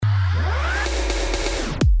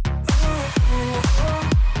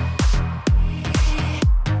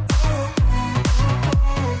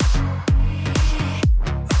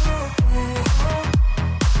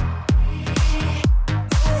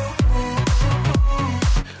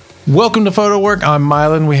Welcome to Photo Work. I'm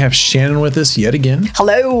Mylan. We have Shannon with us yet again.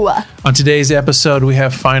 Hello. On today's episode, we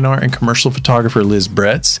have fine art and commercial photographer Liz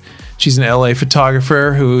Bretz. She's an LA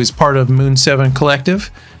photographer who is part of Moon 7 Collective,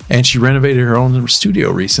 and she renovated her own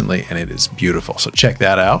studio recently, and it is beautiful. So check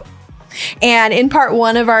that out. And in part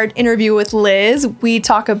one of our interview with Liz, we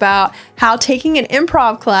talk about how taking an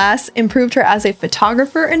improv class improved her as a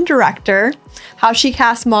photographer and director, how she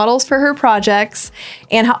casts models for her projects,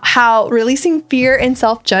 and how releasing fear and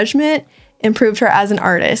self-judgment improved her as an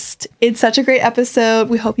artist. It's such a great episode.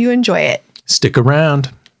 We hope you enjoy it. Stick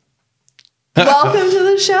around. Welcome to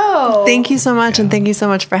the show. Thank you so much, and thank you so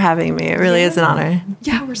much for having me. It really is an honor.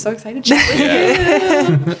 Yeah, we're so excited to chat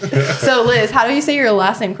with you. So, Liz, how do you say your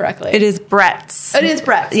last name correctly? It is Bretz. It is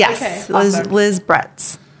Bretz. Yes, Okay, awesome. Liz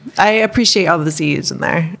Bretz. I appreciate all the Z's in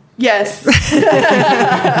there. Yes.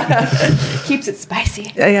 Keeps it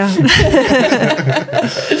spicy. Yeah.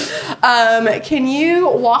 Can you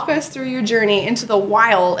walk us through your journey into the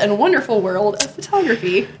wild and wonderful world of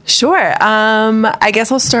photography? Sure. I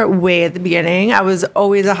guess I'll start way at the beginning. I was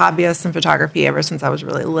always a hobbyist in photography ever since I was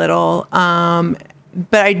really little.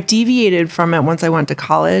 But I deviated from it once I went to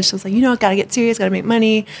college. I was like, gotta get serious, gotta make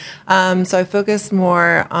money. So I focused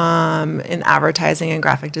more in advertising and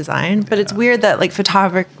graphic design. But it's weird that like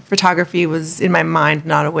photography was in my mind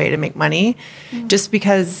not a way to make money, just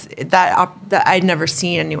because that I'd never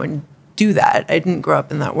seen anyone do that. I didn't grow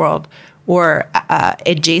up in that world or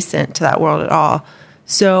adjacent to that world at all.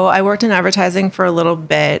 So I worked in advertising for a little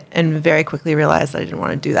bit and very quickly realized I didn't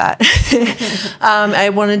want to do that. I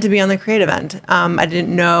wanted to be on the creative end. I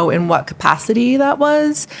didn't know in what capacity that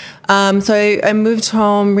was. So I moved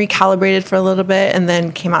home, recalibrated for a little bit, and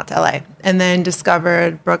then came out to LA. And then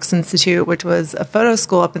discovered Brooks Institute, which was a photo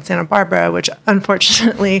school up in Santa Barbara, which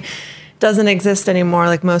unfortunately doesn't exist anymore.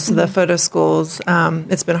 Like most of the photo schools,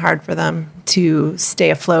 it's been hard for them to stay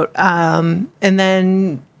afloat. And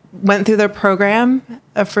then went through their program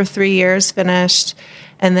for 3 years, finished,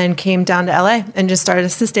 and then came down to LA and just started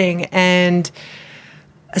assisting and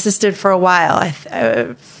assisted for a while,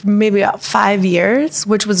 maybe about 5 years,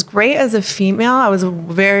 which was great as a female. I was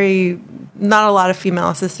not a lot of female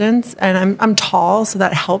assistants, and I'm tall, so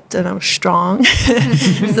that helped, and I was strong,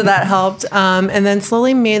 so that helped. And then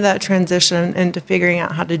slowly made that transition into figuring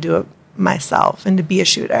out how to do it myself and to be a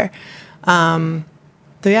shooter. So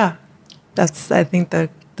yeah, that's, I think, the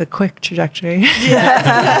quick trajectory.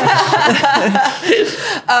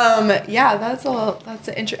 Yeah, that's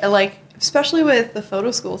an like, especially with the photo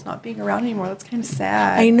schools not being around anymore. That's kind of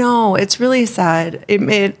sad. I know, it's really sad.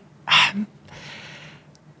 I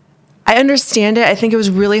understand it. I think it was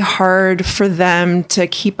really hard for them to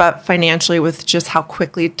keep up financially with just how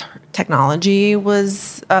quickly technology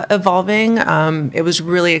was evolving. It was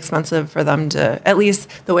really expensive for them to, at least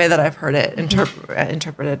the way that I've heard it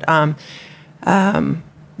interpreted.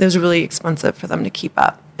 It was really expensive for them to keep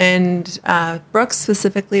up. And Brooks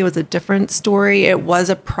specifically was a different story. It was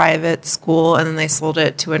a private school, and then they sold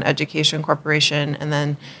it to an education corporation, and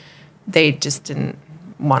then they just didn't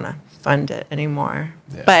want to fund it anymore.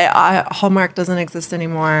 Yeah. But Hallmark doesn't exist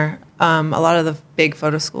anymore. A lot of the big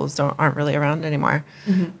photo schools aren't really around anymore.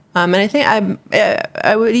 Mm-hmm. And I think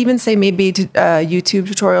I would even say maybe YouTube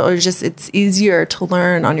tutorial, or just it's easier to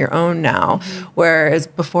learn on your own now, whereas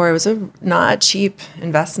before it was not a cheap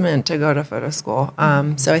investment to go to photo school.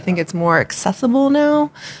 So I think it's more accessible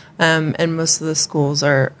now, and most of the schools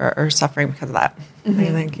are suffering because of that. I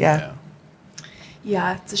think, yeah,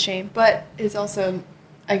 it's a shame, but it's also,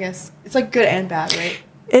 I guess, it's like good and bad,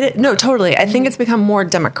 right? No, totally. I think it's become more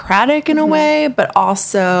democratic in a way, but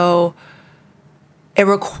also it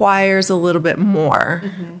requires a little bit more,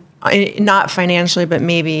 not financially, but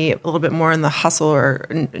maybe a little bit more in the hustle or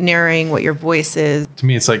narrating what your voice is. To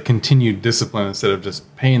me, it's like continued discipline instead of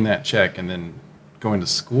just paying that check and then going to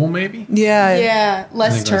school, maybe? Yeah.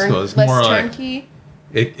 Less turnkey.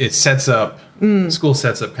 It sets up, school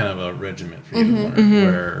sets up kind of a regimen for you to learn,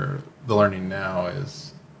 where the learning now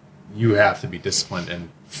is you have to be disciplined and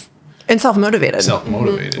self-motivated.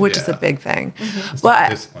 Which is a big thing. It's not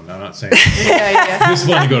discipline. I'm not saying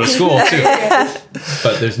discipline to go to school too,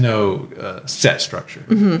 but there's no set structure.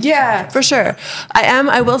 Yeah, for sure.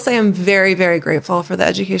 I will say I'm very, very grateful for the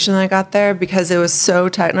education that I got there, because it was so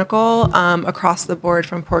technical across the board,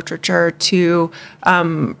 from portraiture to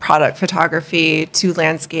product photography to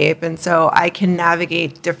landscape, and so I can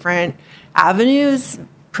navigate different avenues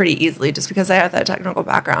pretty easily just because I have that technical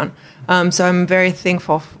background. So I'm very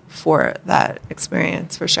thankful for that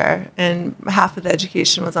experience, for sure. And half of the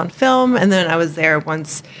education was on film, and then I was there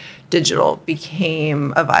once digital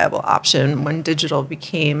became a viable option, when digital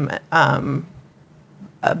became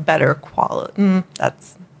a better quality.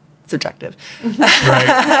 That's subjective, Right.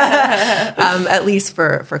 at least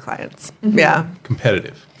for clients. Yeah.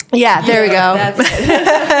 Competitive. Yeah, there we go. That's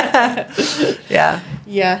it. Yeah.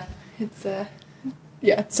 Yeah, it's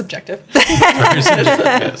it's subjective.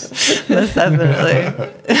 Yes. Most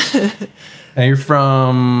definitely. And you're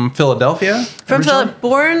from Philadelphia?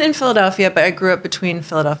 Born in Philadelphia, but I grew up between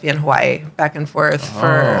Philadelphia and Hawaii, back and forth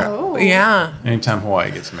Oh. yeah. Anytime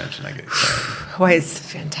Hawaii gets mentioned, I get excited. Hawaii's a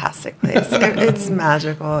fantastic place. It's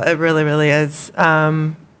magical. It really, really is.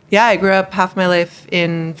 I grew up half my life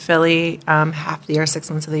in Philly, half the year, 6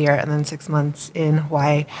 months of the year, and then 6 months in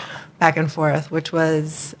Hawaii, back and forth, which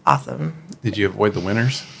was awesome. Did you avoid the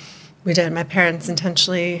winters? We did. My parents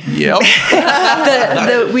intentionally. Yep.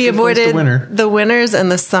 We avoided winter. the winters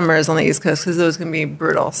and the summers on the East Coast because those can be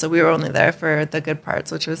brutal. So we were only there for the good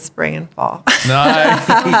parts, which was spring and fall. Nice.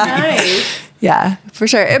 Nice. Yeah, for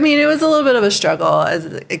sure. I mean, it was a little bit of a struggle as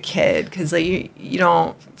a kid because like you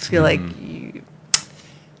don't feel like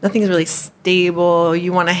nothing's really stable.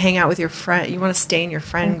 You want to hang out with your friend. You want to stay in your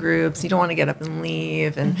friend groups. You don't want to get up and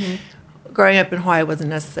leave. And growing up in Hawaii wasn't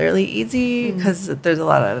necessarily easy because there's a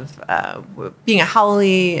lot of being a haole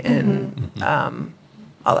and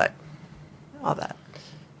all that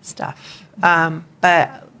stuff.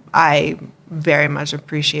 But I very much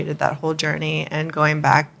appreciated that whole journey, and going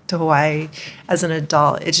back to Hawaii as an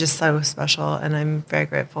adult, it's just so special, and I'm very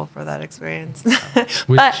grateful for that experience.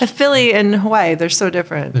 But Philly and Hawaii, they're so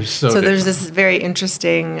different. They're so there's different. this very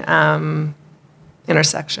interesting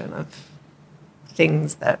intersection of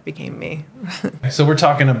things that became me. So we're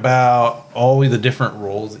talking about all the different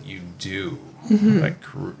roles that you do, like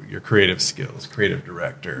your creative skills, creative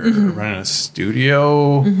director, running a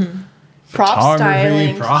studio, Prop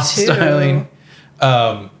photography, styling. prop too. styling.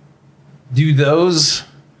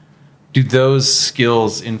 Do those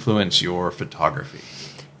skills influence your photography?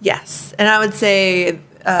 Yes, and I would say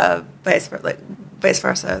vice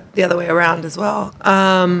versa, the other way around as well.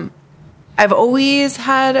 I've always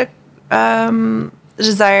had a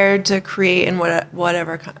desire to create in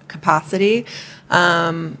whatever capacity,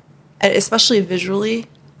 especially visually.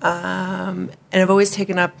 And I've always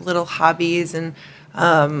taken up little hobbies and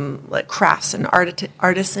like crafts and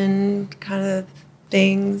artisan kind of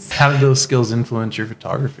things. How did those skills influence your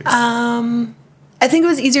photography? I think it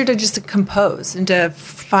was easier to compose and to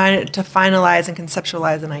finalize and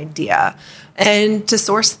conceptualize an idea and to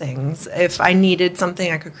source things. If I needed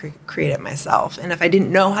something, I could create it myself. And if I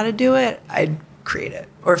didn't know how to do it, I'd create it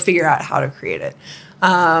or figure out how to create it.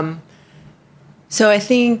 So I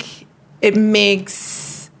think it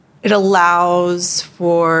allows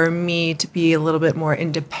for me to be a little bit more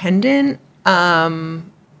independent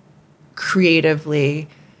creatively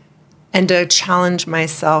and to challenge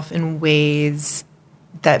myself in ways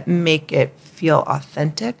that make it feel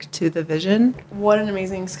authentic to the vision. What an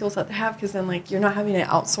amazing skill set to have, because then like you're not having to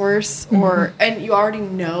outsource and you already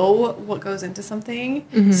know what goes into something,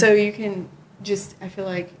 so you can just, I feel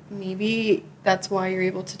like maybe that's why you're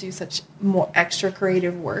able to do such more extra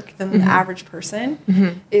creative work than the average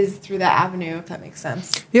person is through that avenue, if that makes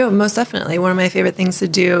sense. Yeah, most definitely. One of my favorite things to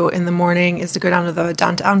do in the morning is to go down to the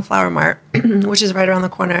downtown Flower Mart, which is right around the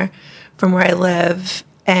corner from where I live.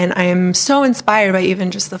 And I am so inspired by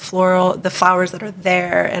even just the flowers that are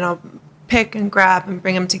there. And I'll pick and grab and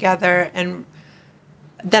bring them together. And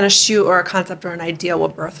then a shoot or a concept or an idea will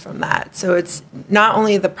birth from that. So it's not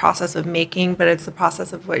only the process of making, but it's the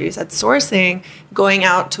process of what you said, sourcing, going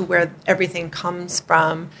out to where everything comes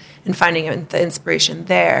from and finding the inspiration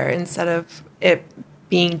there instead of it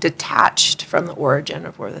being detached from the origin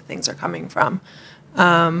of where the things are coming from.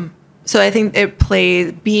 So I think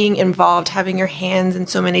being involved, having your hands in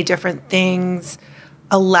so many different things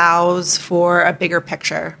allows for a bigger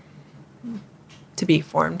picture to be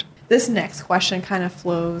formed. This next question kind of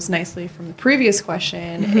flows nicely from the previous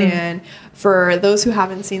question. And for those who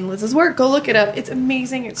haven't seen Liz's work, go look it up. It's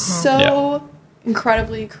amazing. It's so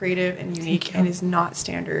incredibly creative and unique and is not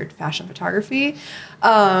standard fashion photography.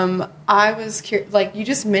 I was curious, like you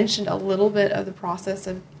just mentioned a little bit of the process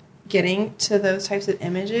of getting to those types of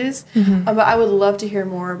images, but I would love to hear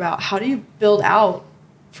more about how do you build out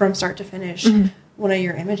from start to finish one of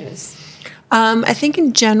your images? I think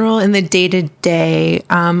in general, in the day-to-day,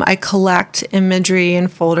 I collect imagery in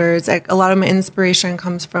folders. A lot of my inspiration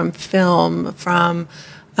comes from film, from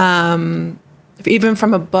even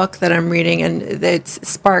from a book that I'm reading, and it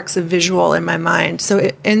sparks a visual in my mind. So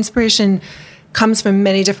inspiration comes from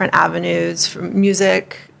many different avenues, from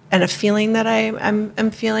music and a feeling that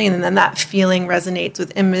I'm feeling, and then that feeling resonates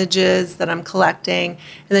with images that I'm collecting,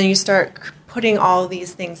 and then you start putting all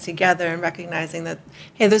these things together and recognizing that,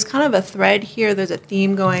 hey, there's kind of a thread here, there's a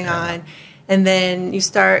theme going on, And then you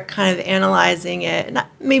start kind of analyzing it,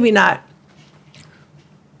 maybe not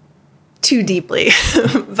too deeply,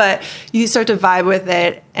 but you start to vibe with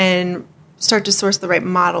it and start to source the right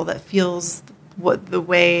model that feels the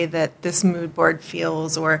way that this mood board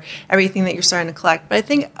feels, or everything that you're starting to collect. But I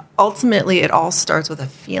think ultimately it all starts with a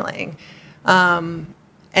feeling. And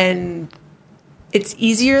it's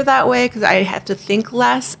easier that way because I have to think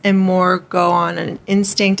less and more go on an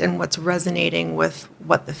instinct and what's resonating with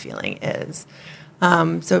what the feeling is.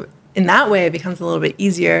 So in that way, it becomes a little bit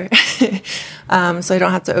easier. So I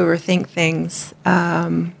don't have to overthink things.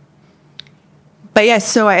 But yeah,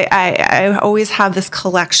 so I always have this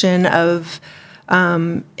collection of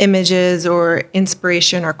images or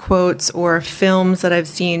inspiration or quotes or films that I've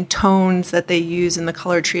seen, tones that they use in the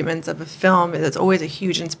color treatments of a film. It's always a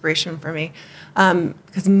huge inspiration for me.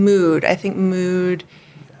 Because I think mood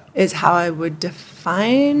is how I would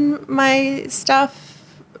define my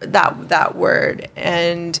stuff, that word.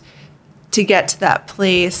 And to get to that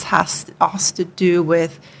place has also to do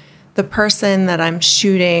with the person that I'm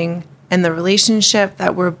shooting and the relationship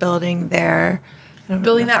that we're building there.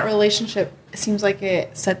 Building that relationship, it seems like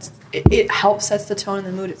it helps sets the tone and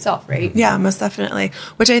the mood itself, right? Yeah, most definitely.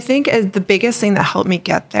 Which I think is the biggest thing that helped me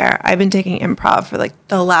get there. I've been taking improv for like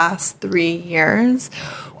the last 3 years,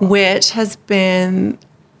 which has been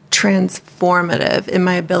transformative in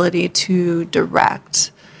my ability to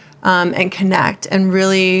direct and connect and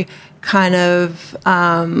really kind of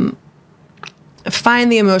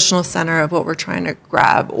find the emotional center of what we're trying to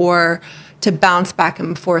grab, or to bounce back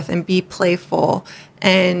and forth and be playful.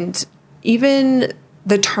 And even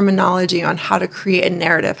the terminology on how to create a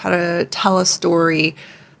narrative, how to tell a story,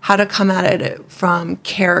 how to come at it from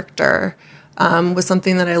character was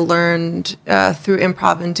something that I learned through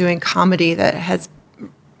improv and doing comedy that has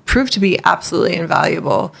proved to be absolutely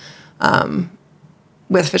invaluable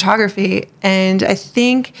with photography. And I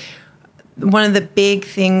think one of the big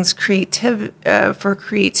things for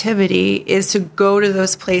creativity is to go to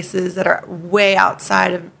those places that are way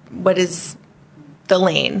outside of what is the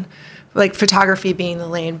lane, like photography being the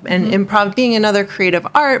lane and improv being another creative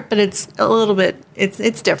art, but it's a little bit,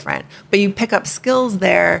 it's different. But you pick up skills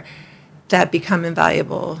there that become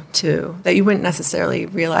invaluable too, that you wouldn't necessarily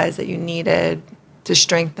realize that you needed to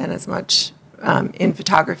strengthen as much in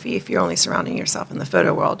photography if you're only surrounding yourself in the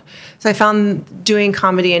photo world. So I found doing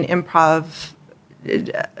comedy and improv,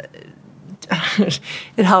 it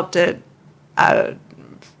helped it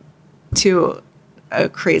to a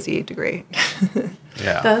crazy degree.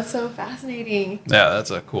 Yeah. That's so fascinating. Yeah,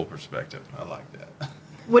 that's a cool perspective. I like that.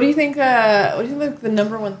 What do you think the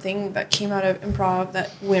number one thing that came out of improv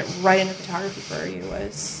that went right into photography for you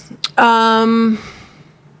was? I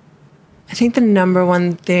think the number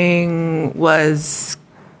one thing was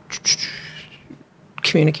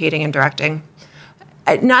communicating and directing.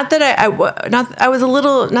 Not that I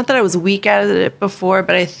was weak at it before,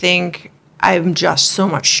 but I think I'm just so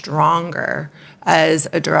much stronger as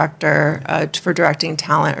a director for directing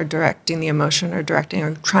talent or directing the emotion or directing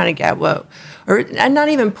or trying to get and not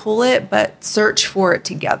even pull it, but search for it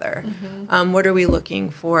together. Mm-hmm. What are we looking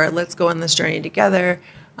for? Let's go on this journey together,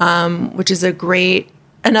 which is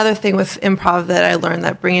another thing with improv that I learned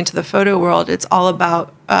that bringing to the photo world, it's all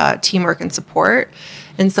about teamwork and support.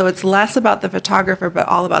 And so it's less about the photographer, but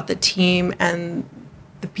all about the team and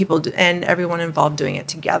the people and everyone involved doing it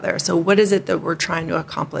together. So what is it that we're trying to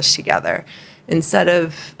accomplish together? Instead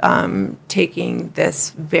of taking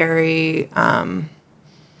this very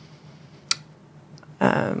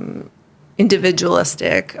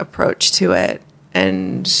individualistic approach to it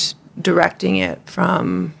and directing it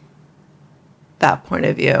from that point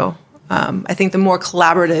of view. I think the more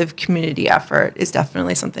collaborative community effort is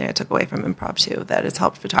definitely something I took away from improv too, that has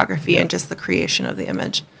helped photography and just the creation of the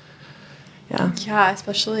image. Yeah. Yeah,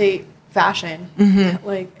 especially fashion.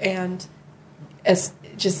 Mm-hmm. And as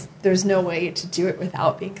just, there's no way to do it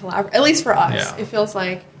without being collaborative. At least for us, Yeah. It feels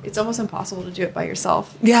like it's almost impossible to do it by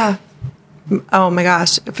yourself. Yeah. Oh my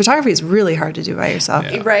gosh. Photography is really hard to do by yourself.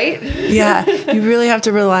 Yeah. Right? Yeah. You really have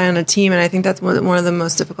to rely on a team. And I think that's one of the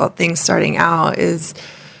most difficult things starting out is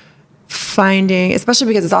finding, especially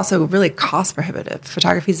because it's also really cost prohibitive.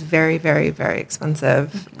 Photography is very, very, very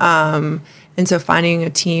expensive. And so finding a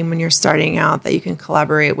team when you're starting out that you can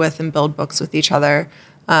collaborate with and build books with each other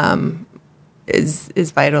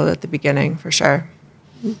is vital at the beginning, for sure.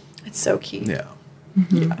 It's so key. Yeah.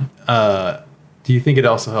 Mm-hmm. Yeah. Do you think it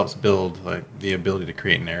also helps build the ability to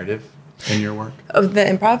create narrative in your work? Of the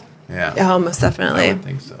improv? Yeah. Oh, most definitely. I would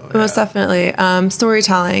think so. Most definitely.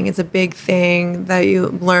 Storytelling is a big thing that you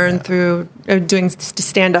learn through doing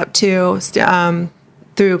stand-up too,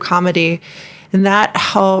 through comedy. And that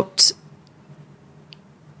helped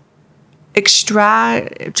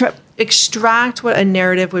extract what a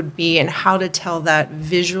narrative would be and how to tell that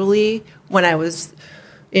visually. When I was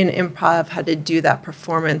in improv, how to do that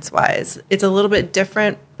performance-wise. It's a little bit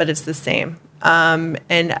different, but it's the same.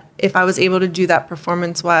 And if I was able to do that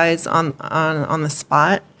performance-wise on the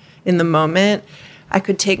spot, in the moment, I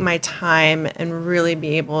could take my time and really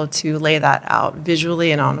be able to lay that out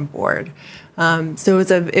visually and on a board. So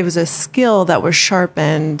it was a skill that was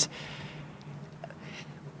sharpened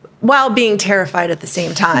while being terrified at the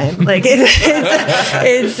same time. Like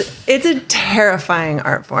it's a terrifying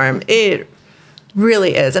art form. It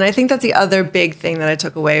really is. And I think that's the other big thing that I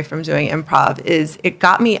took away from doing improv is it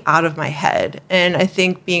got me out of my head. And I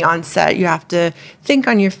think being on set, you have to think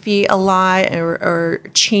on your feet a lot or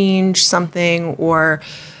change something or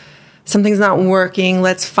something's not working.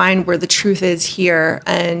 Let's find where the truth is here.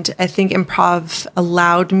 And I think improv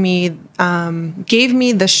allowed me, gave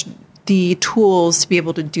me the tools to be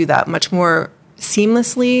able to do that much more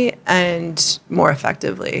seamlessly and more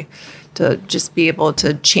effectively, to just be able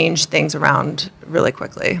to change things around really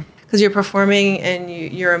quickly. Because you're performing and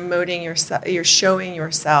you're emoting yourself, you're showing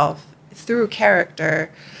yourself through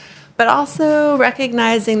character, but also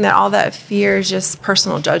recognizing that all that fear is just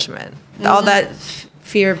personal judgment. Mm-hmm. All that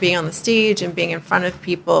fear of being on the stage and being in front of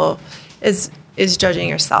people is judging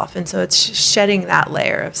yourself. And so it's shedding that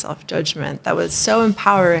layer of self-judgment that was so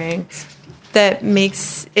empowering, that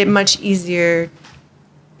makes it much easier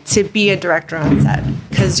to be a director on set,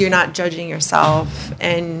 because you're not judging yourself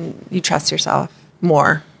and you trust yourself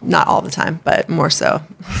more. Not all the time, but more so.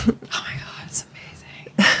 Oh my God, it's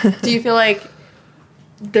amazing. Do you feel like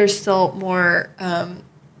there's still more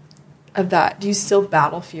of that? Do you still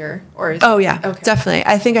battle fear? Oh yeah, okay. Definitely.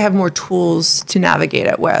 I think I have more tools to navigate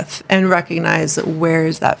it with and recognize where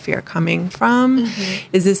is that fear coming from. Mm-hmm.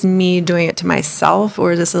 Is this me doing it to myself,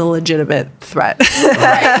 or is this a legitimate threat?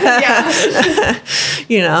 Right. Yeah.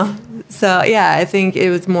 You know? So yeah, I think it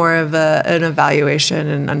was more of an evaluation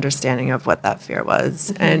and understanding of what that fear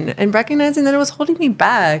was, mm-hmm. and recognizing that it was holding me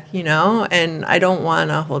back, you know, and I don't want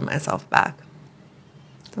to hold myself back.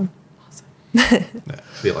 So. I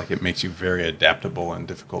feel like it makes you very adaptable in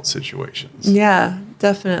difficult situations. Yeah,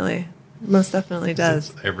 definitely. Most definitely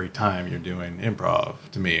does. Every time you're doing improv,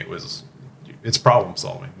 to me, it's problem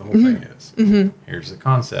solving. The whole mm-hmm. thing is. Mm-hmm. Here's the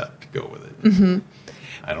concept. Go with it. Mm-hmm.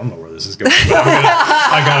 I don't know where this is going, but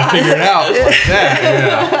I got to figure it out like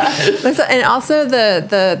that. Yeah. And also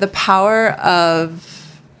the power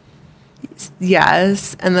of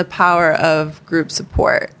yes, and the power of group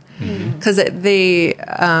support, because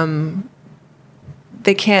mm-hmm.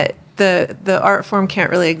 They can't, the art form can't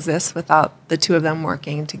really exist without the two of them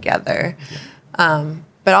working together. Yeah.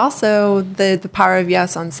 But also the power of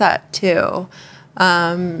yes on set too.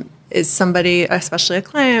 Is somebody, especially a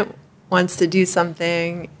client, wants to do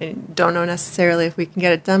something and don't know necessarily if we can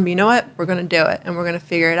get it done, but you know what? We're going to do it and we're going to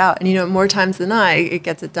figure it out. And you know, more times than not, it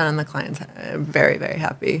gets it done and the client's very, very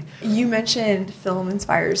happy. You mentioned film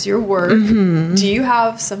inspires your work. Mm-hmm. Do you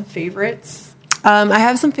have some favorites? I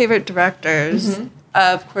have some favorite directors. Mm-hmm.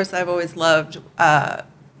 Of course, I've always loved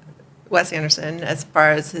Wes Anderson as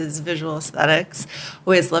far as his visual aesthetics.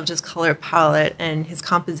 Always loved his color palette and his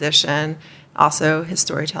composition, also his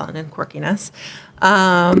storytelling and quirkiness.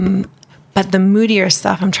 But the moodier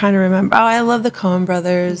stuff, I'm trying to remember. Oh, I love the Coen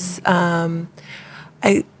brothers.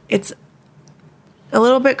 It's a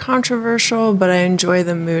little bit controversial, but I enjoy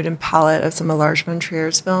the mood and palette of some of Lars von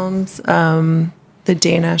Trier's films. The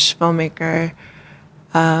Danish filmmaker.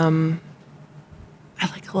 I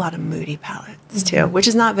like a lot of moody palettes too, which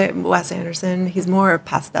is not Wes Anderson. He's more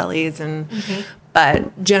pastel-y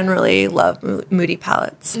but generally love moody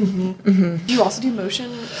palettes. Mm-hmm. Mm-hmm. Do you also do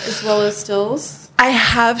motion as well as stills? I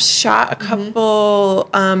have shot a couple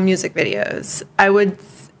music videos. I would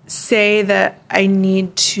say that I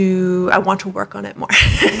want to work on it more.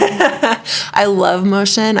 I love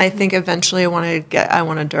motion. I think eventually I want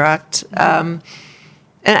to direct.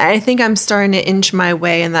 And I think I'm starting to inch my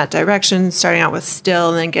way in that direction, starting out with still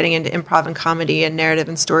and then getting into improv and comedy and narrative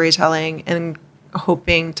and storytelling and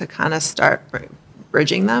hoping to kind of start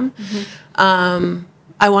bridging them. Mm-hmm.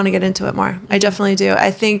 I want to get into it more. I definitely do.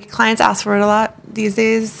 I think clients ask for it a lot these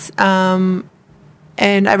days. And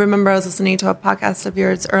I remember I was listening to a podcast of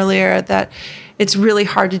yours earlier that it's really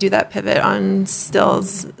hard to do that pivot on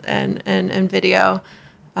stills and video.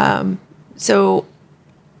 So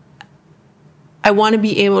I want to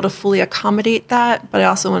be able to fully accommodate that, but I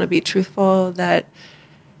also want to be truthful that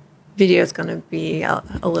video is going to be a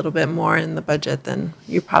little bit more in the budget than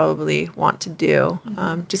you probably want to do,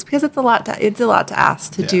 just because it's a lot to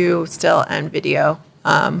ask to do still and video.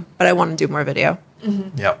 But I want to do more video.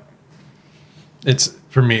 Mm-hmm. Yep.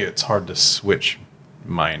 for me, it's hard to switch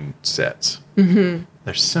mindsets. Mm-hmm.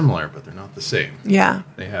 They're similar, but they're not the same. Yeah.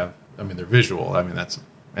 They have, I mean, they're visual. I mean,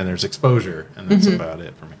 and there's exposure, and that's about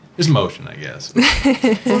it for me. There's motion, I guess. Well,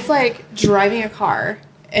 it's like driving a car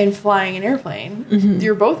and flying an airplane.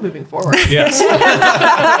 You're both moving forward. Yes.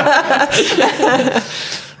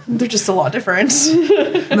 They're just a lot different.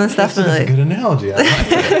 Most That's a definitely. good analogy. I like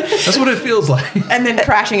that. That's what it feels like. And then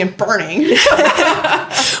crashing and burning.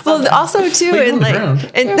 Well, also too, Wait, and on the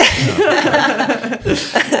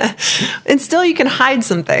like, and still you can hide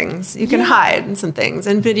some things. You can hide some things.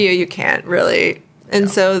 In video, you can't really. And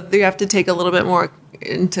so you have to take a little bit more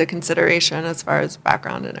into consideration as far as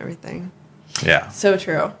background and everything. Yeah. So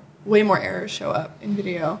true. Way more errors show up in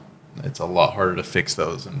video. It's a lot harder to fix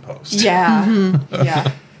those in post. Yeah.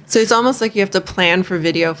 Yeah. So it's almost like you have to plan for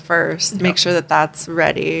video first, make sure that that's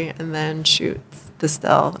ready, and then shoot the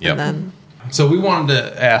still. Yep. And then So we wanted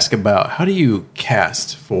to ask about, how do you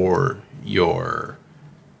cast for your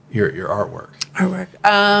artwork?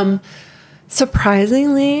 artwork.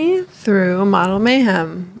 Surprisingly, through Model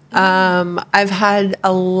Mayhem. I've had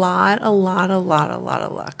a lot of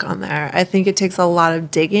luck on there. I think it takes a lot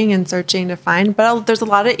of digging and searching to find, but there's a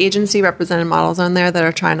lot of agency represented models on there that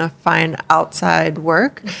are trying to find outside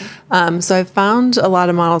work. So I've found a lot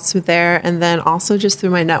of models through there, and then also just through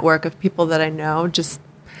my network of people that I know, just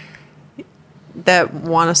that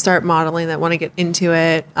want to start modeling, that want to get into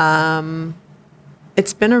it.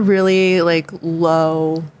 It's been a really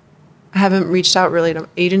low. I haven't reached out really to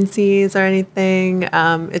agencies or anything.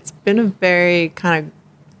 It's been a very kind of,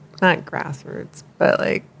 not grassroots,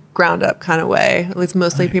 but ground up kind of way. At least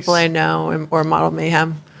mostly Nice. people I know or Model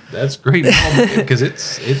Mayhem. That's great, because it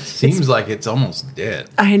seems like it's almost dead.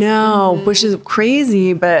 I know, which is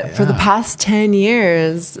crazy, but for the Yeah. past 10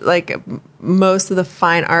 years, most of the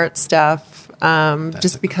fine art stuff,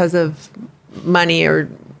 just because of money or,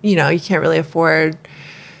 you can't really afford.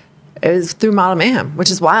 It was through Model Mayhem, which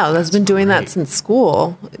is wild. I've been doing that since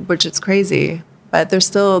school, which is crazy. But there's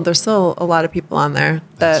still a lot of people on there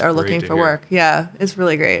that That's are great looking to for hear. work. Yeah, it's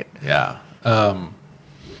really great. Yeah.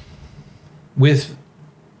 With,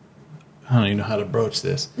 I don't even know how to broach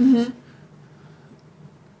this.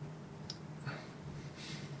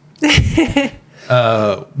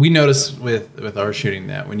 We notice with our shooting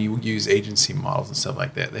that when you use agency models and stuff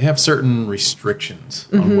like that, they have certain restrictions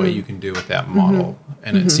on what you can do with that model.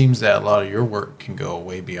 And it seems that a lot of your work can go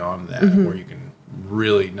way beyond that, where you can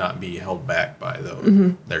really not be held back by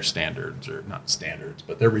their standards, or not standards,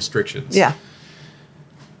 but their restrictions. Yeah.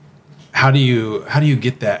 How do you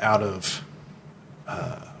get that out of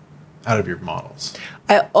your models?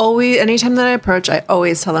 Anytime that I approach, I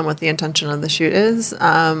always tell them what the intention of the shoot is.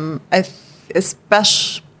 I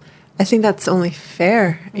think that's only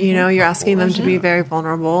fair. You're asking them to be very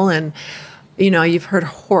vulnerable, and you've heard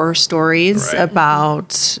horror stories Right.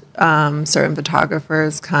 about certain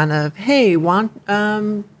photographers kind of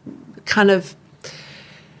kind of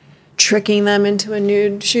tricking them into a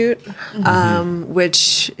nude shoot,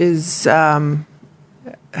 which is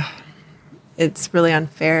it's really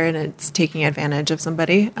unfair, and it's taking advantage of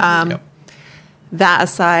somebody. Yep. That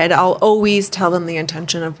aside, I'll always tell them the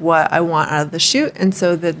intention of what I want out of the shoot, and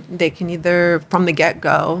so that they can either, from the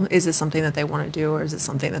get-go, is this something that they want to do, or is it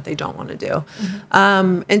something that they don't want to do?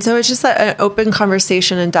 And so it's just an open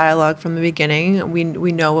conversation and dialogue from the beginning.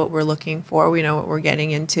 We know what we're looking for. We know what we're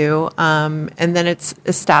getting into. And then it's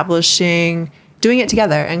doing it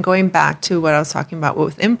together and going back to what I was talking about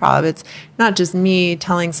with improv. It's not just me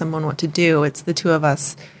telling someone what to do. It's the two of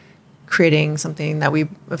us creating something that we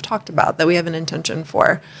have talked about, that we have an intention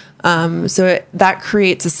for. That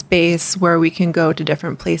creates a space where we can go to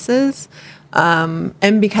different places.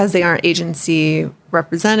 And because they aren't agency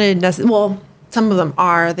represented, some of them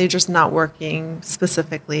are, they're just not working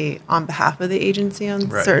specifically on behalf of the agency on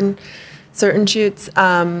Right. certain shoots.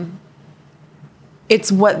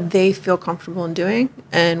 It's what they feel comfortable in doing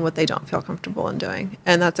and what they don't feel comfortable in doing.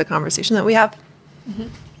 And that's a conversation that we have.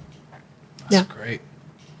 That's great.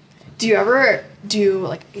 Do you ever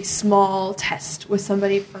do a small test with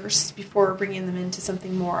somebody first before bringing them into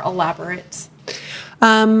something more elaborate?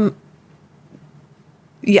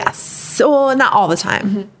 Yes. Well, not all the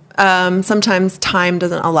time. Sometimes time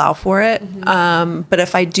doesn't allow for it. But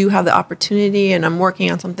if I do have the opportunity and I'm working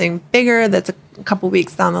on something bigger that's a couple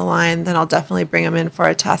weeks down the line, then I'll definitely bring them in for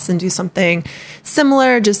a test and do something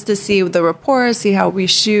similar, just to see the rapport, see how we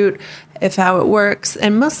shoot, how it works.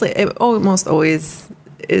 And it almost always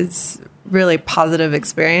is really positive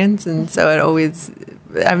experience. And so it always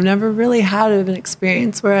I've never really had an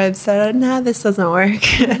experience where I've said, nah, this doesn't work.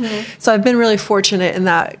 So I've been really fortunate in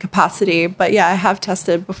that capacity. But yeah, I have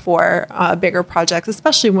tested before bigger projects,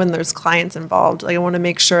 especially when there's clients involved. Like I want to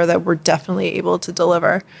make sure that we're definitely able to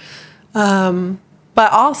deliver.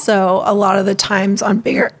 But also a lot of the times on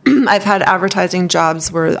bigger, I've had advertising jobs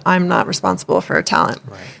where I'm not responsible for talent.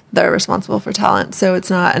 Right. They're responsible for talent. So it's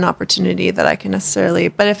not an opportunity that I can necessarily,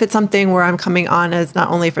 but if it's something where I'm coming on as not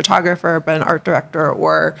only a photographer, but an art director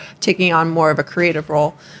or taking on more of a creative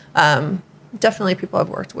role, definitely people I've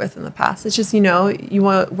worked with in the past. It's just, you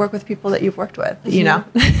want to work with people that you've worked with,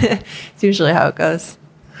 It's usually how it goes.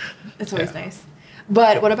 It's always nice.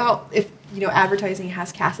 But what about if, advertising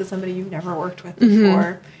has casted somebody you've never worked with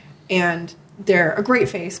before and they're a great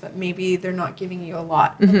face, but maybe they're not giving you a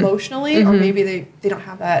lot emotionally, or maybe they don't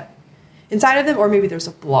have that inside of them, or maybe there's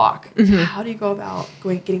a block. How do you go about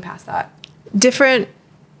getting past that? Different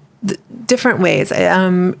ways.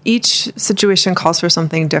 Each situation calls for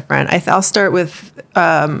something different. I'll start with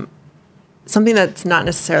something that's not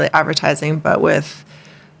necessarily advertising, but with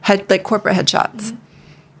corporate headshots.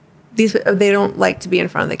 They don't like to be in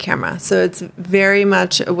front of the camera. So it's very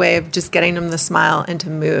much a way of just getting them to smile and to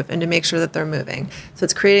move and to make sure that they're moving. So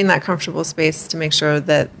it's creating that comfortable space to make sure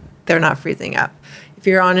that they're not freezing up. If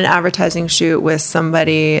you're on an advertising shoot with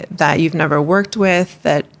somebody that you've never worked with,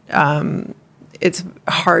 that it's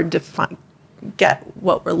hard to get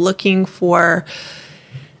what we're looking for,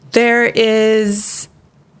 there is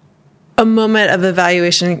a moment of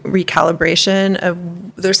evaluation, recalibration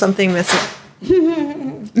of there's something missing.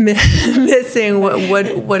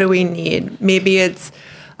 What do we need? Maybe it's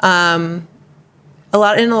a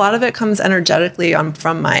lot of it comes energetically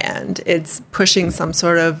from my end. It's pushing some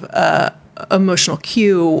sort of emotional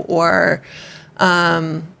cue or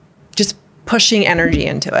just pushing energy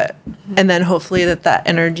into it, and then hopefully that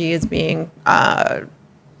energy is being not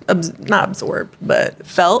absorbed but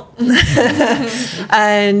felt.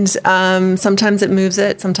 And sometimes it moves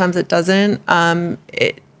it, sometimes it doesn't.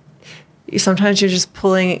 Sometimes you're just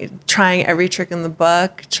trying every trick in the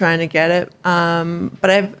book, trying to get it.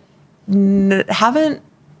 But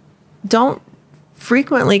don't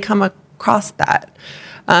frequently come across that.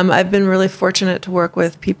 I've been really fortunate to work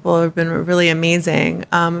with people who have been really amazing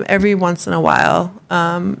every once in a while.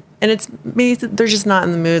 And it's maybe they're just not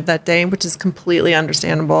in the mood that day, which is completely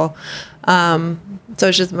understandable. So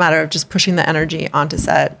it's just a matter of just pushing the energy onto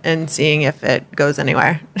set and seeing if it goes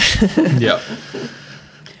anywhere. Yeah.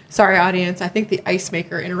 Sorry, audience. I think the ice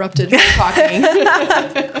maker interrupted from talking.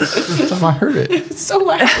 First time I heard it. It's so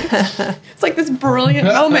loud. It's like this brilliant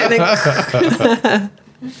moment.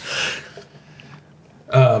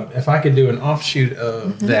 If I could do an offshoot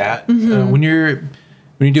of that, when you're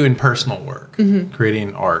doing personal work,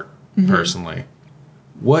 creating art personally,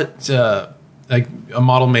 what like a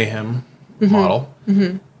model mayhem model,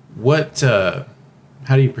 what how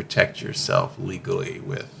do you protect yourself legally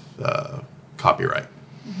with copyright?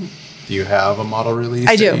 Do you have a model release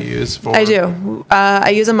I do. That you use for? I do.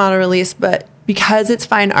 I use a model release, but because it's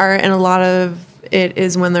fine art and a lot of it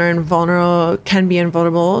is when they're can be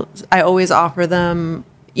invulnerable, I always offer them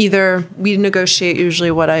either we negotiate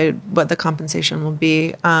usually what the compensation will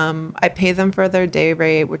be. I pay them for their day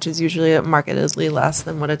rate, which is usually markedly less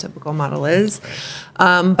than what a typical model is.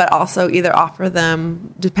 But also either offer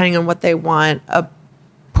them, depending on what they want, a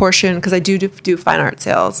portion, because I do fine art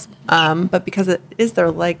sales, but because it is their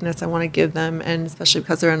likeness, I want to give them, and especially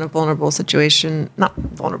because they're in a not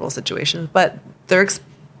vulnerable situation, but they're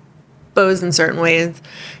exposed in certain ways,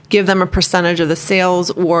 give them a percentage of the sales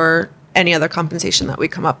or any other compensation that we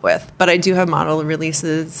come up with. But I do have model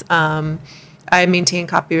releases. I maintain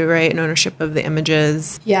copyright and ownership of the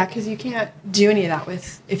images. Yeah, because you can't do any of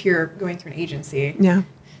that if you're going through an agency. Yeah.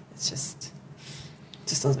 It's just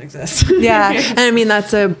doesn't exist. Yeah. And I mean,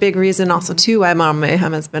 that's a big reason also too why Model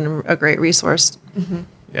Mayhem has been a great resource.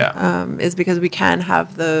 Yeah. Is because we can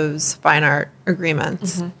have those fine art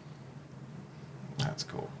agreements. That's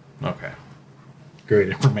cool. Okay. Great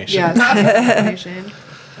information. Yeah, that's good information.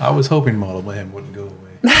 I was hoping Model Mayhem wouldn't go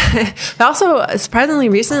away. But also, surprisingly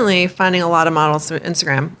recently, finding a lot of models through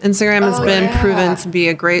Instagram. Instagram has been proven to be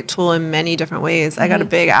a great tool in many different ways. I got a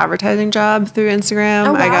big advertising job through Instagram.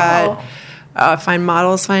 Oh, wow. I got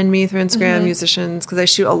find me through Instagram, musicians, because I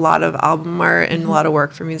shoot a lot of album art and a lot of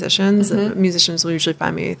work for musicians. Musicians will usually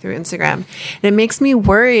find me through Instagram. And it makes me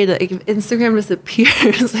worried, like, if Instagram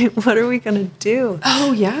disappears, like, what are we going to do?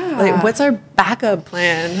 Oh, yeah. Like, what's our backup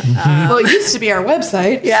plan? Well, it used to be our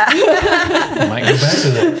website. Yeah. I might go back to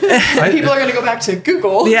that. People are going to go back to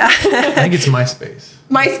Google. Yeah. I think it's MySpace.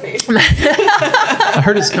 MySpace. I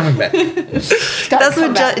heard it's coming back. That's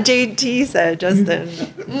what JT said, Justin.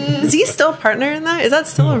 Is he still a partner in that? Is that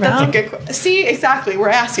still around? That's a good question. See, exactly. We're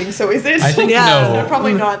asking. So is it? I think no.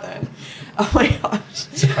 Probably not then. Oh my gosh.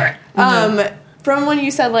 Sorry. From when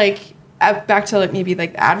you said like back to like maybe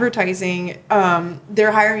like advertising,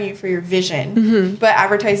 they're hiring you for your vision, but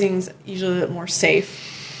advertising's usually a bit more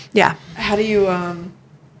safe. Yeah. How do you?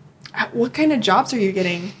 What kind of jobs are you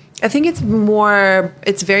getting? I think it's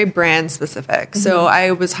very brand specific. So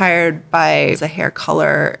I was hired by a hair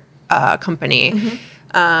color company.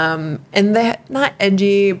 And they're not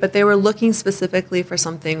edgy, but they were looking specifically for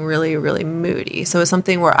something really, really moody. So it's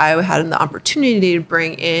something where I had the opportunity to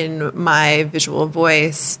bring in my visual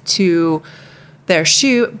voice to their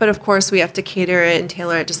shoot. But of course, we have to cater it and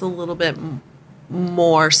tailor it just a little bit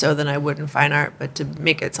more so than I would in fine art, but to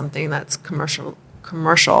make it something that's commercial.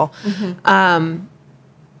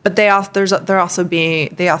 But they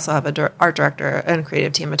also have a art director and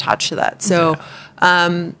creative team attached to that. So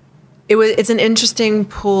it's an interesting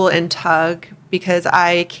pull and tug because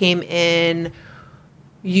I came in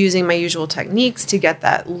using my usual techniques to get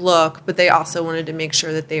that look, but they also wanted to make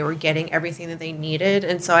sure that they were getting everything that they needed,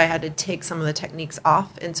 and so I had to take some of the techniques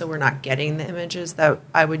off, and so we're not getting the images that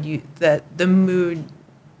I would use, that the mood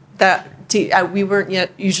that. We weren't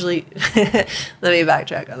yet usually, let me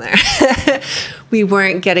backtrack on there. We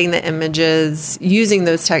weren't getting the images using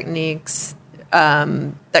those techniques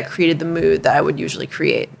that created the mood that I would usually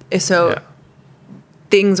create. So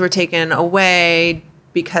things were taken away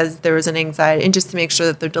because there was an anxiety, and just to make sure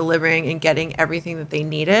that they're delivering and getting everything that they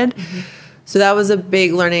needed. So that was a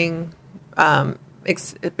big learning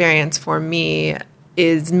experience for me,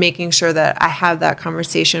 is making sure that I have that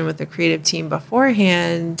conversation with the creative team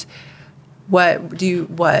beforehand. What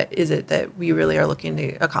is it that we really are looking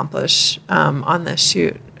to accomplish on this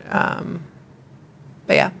shoot? But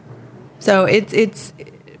yeah, so I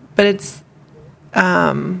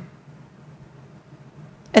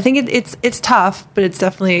think it's tough, but it's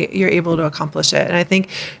definitely, you're able to accomplish it. And I think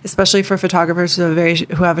especially for photographers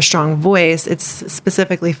who have a strong voice, it's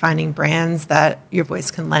specifically finding brands that your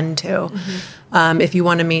voice can lend to. If you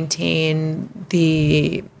want to maintain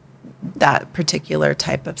that particular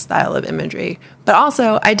type of style of imagery. But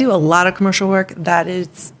also, I do a lot of commercial work that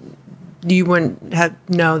is, you wouldn't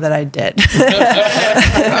know that I did.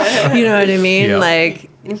 You know what I mean? Yeah. Like,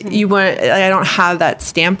 I don't have that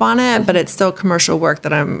stamp on it, but it's still commercial work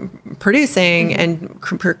that I'm producing and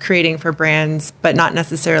creating for brands, but not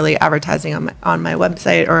necessarily advertising on my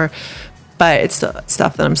website, but it's still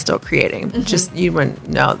stuff that I'm still creating. Just, you wouldn't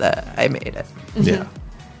know that I made it. Yeah.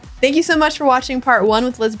 Thank you so much for watching part 1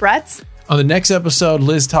 with Liz Bretz. On the next episode,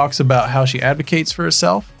 Liz talks about how she advocates for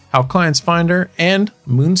herself, how clients find her, and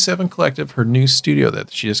Moon 7 Collective, her new studio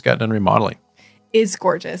that she just got done remodeling. It's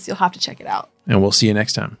gorgeous. You'll have to check it out. And we'll see you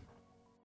next time.